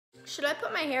Should I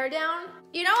put my hair down?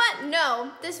 You know what?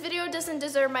 No, this video doesn't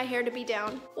deserve my hair to be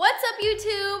down. What's up,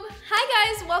 YouTube?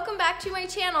 Hi guys, welcome back to my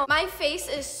channel. My face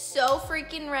is so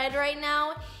freaking red right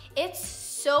now. It's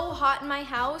so hot in my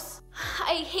house.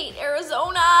 I hate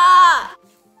Arizona.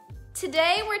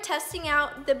 Today we're testing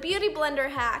out the beauty blender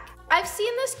hack. I've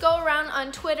seen this go around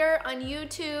on Twitter, on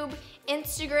YouTube,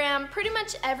 Instagram, pretty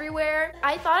much everywhere.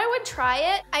 I thought I would try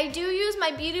it. I do use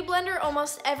my beauty blender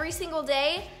almost every single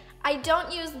day. I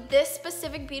don't use this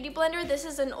specific beauty blender. This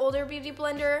is an older beauty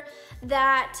blender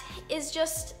that is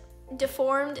just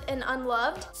deformed and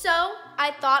unloved. So I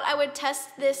thought I would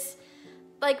test this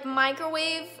like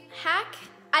microwave hack.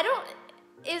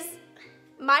 Yeah,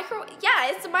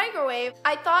 it's a microwave.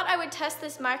 I thought I would test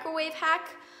this microwave hack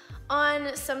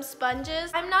on some sponges.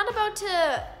 I'm not about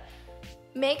to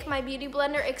make my beauty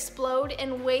blender explode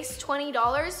and waste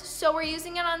 $20, so we're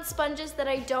using it on sponges that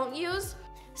I don't use.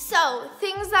 So,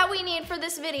 things that we need for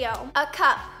this video: a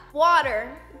cup,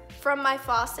 water from my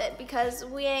faucet because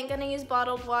we ain't gonna use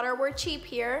bottled water, we're cheap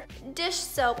here. Dish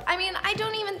soap. I mean, I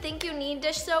don't even think you need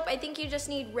dish soap. I think you just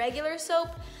need regular soap,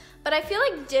 but I feel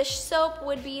like dish soap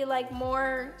would be like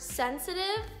more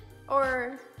sensitive,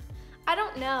 or I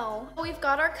don't know. We've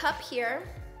got our cup here.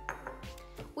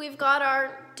 We've got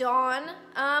our Dawn.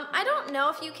 I don't know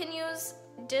if you can use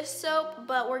dish soap,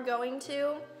 but we're going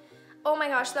to. Oh my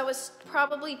gosh, that was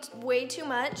probably way too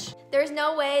much. There's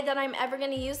no way that I'm ever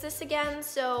gonna use this again,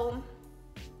 so.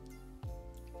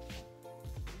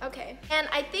 Okay, and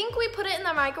I think we put it in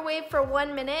the microwave for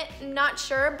 1 minute. I'm not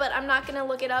sure, but I'm not gonna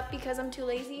look it up because I'm too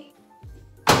lazy.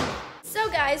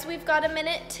 So guys, we've got a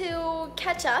minute to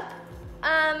catch up.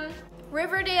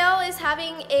 Riverdale is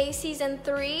having a season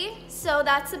 3, so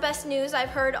that's the best news I've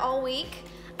heard all week.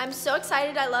 I'm so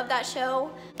excited, I love that show.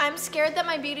 I'm scared that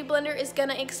my beauty blender is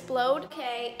gonna explode.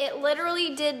 Okay, it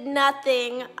literally did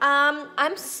nothing.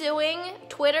 I'm suing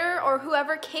Twitter or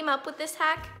whoever came up with this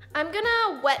hack. I'm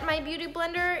gonna wet my beauty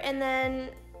blender and then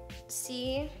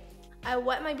see. I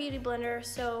wet my beauty blender,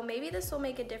 so maybe this will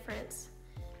make a difference.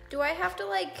 Do I have to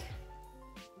like,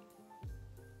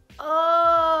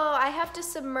 oh, I have to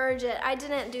submerge it. I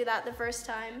didn't do that the first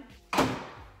time.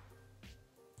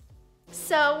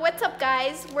 So what's up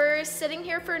guys? We're sitting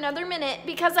here for another minute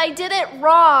because I did it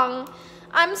wrong.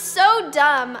 I'm so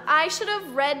dumb. I should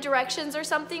have read directions or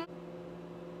something.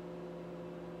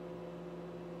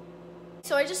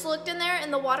 So I just looked in there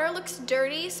and the water looks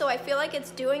dirty, so I feel like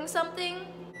it's doing something.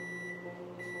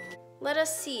 Let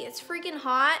us see, it's freaking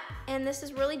hot and this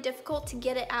is really difficult to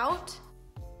get it out.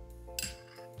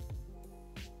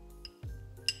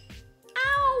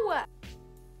 Ow!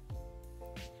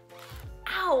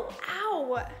 Ow,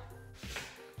 ow.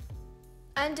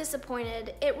 I'm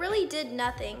disappointed. It really did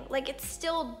nothing. Like, it's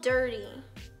still dirty.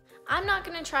 I'm not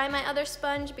gonna try my other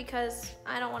sponge because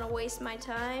I don't wanna waste my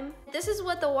time. This is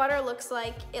what the water looks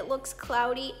like. It looks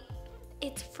cloudy.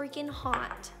 It's freaking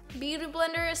hot. Beauty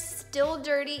blender is still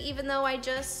dirty even though I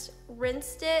just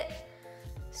rinsed it.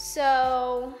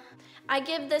 So I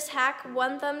give this hack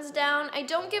 1 thumbs down. I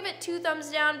don't give it 2 thumbs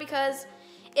down because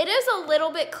it is a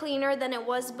little bit cleaner than it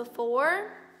was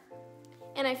before,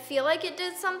 and I feel like it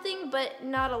did something, but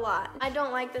not a lot. I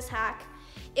don't like this hack.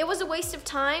 It was a waste of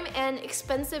time and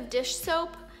expensive dish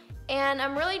soap, and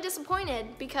I'm really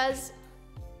disappointed because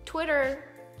Twitter,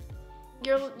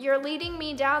 you're leading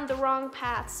me down the wrong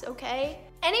paths, okay?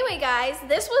 Anyway guys,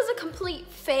 this was a complete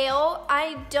fail.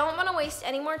 I don't wanna waste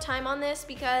any more time on this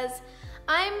because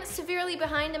I'm severely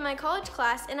behind in my college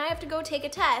class and I have to go take a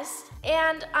test,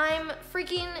 and I'm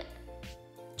freaking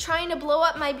trying to blow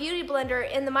up my beauty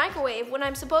blender in the microwave when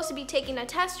I'm supposed to be taking a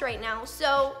test right now.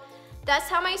 So that's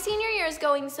how my senior year is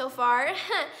going so far.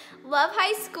 Love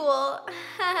high school.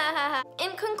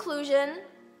 In conclusion,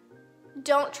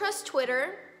 don't trust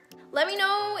Twitter. Let me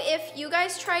know if you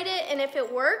guys tried it and if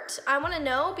it worked. I wanna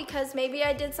know because maybe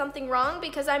I did something wrong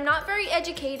because I'm not very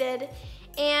educated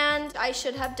and I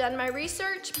should have done my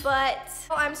research, but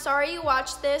I'm sorry you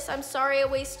watched this. I'm sorry I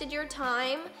wasted your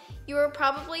time. You were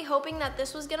probably hoping that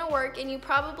this was gonna work and you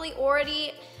probably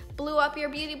already blew up your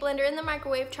beauty blender in the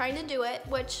microwave trying to do it,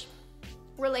 which,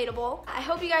 relatable. I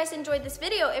hope you guys enjoyed this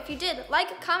video. If you did,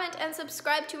 like, comment, and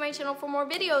subscribe to my channel for more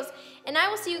videos, and I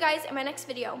will see you guys in my next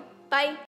video. Bye.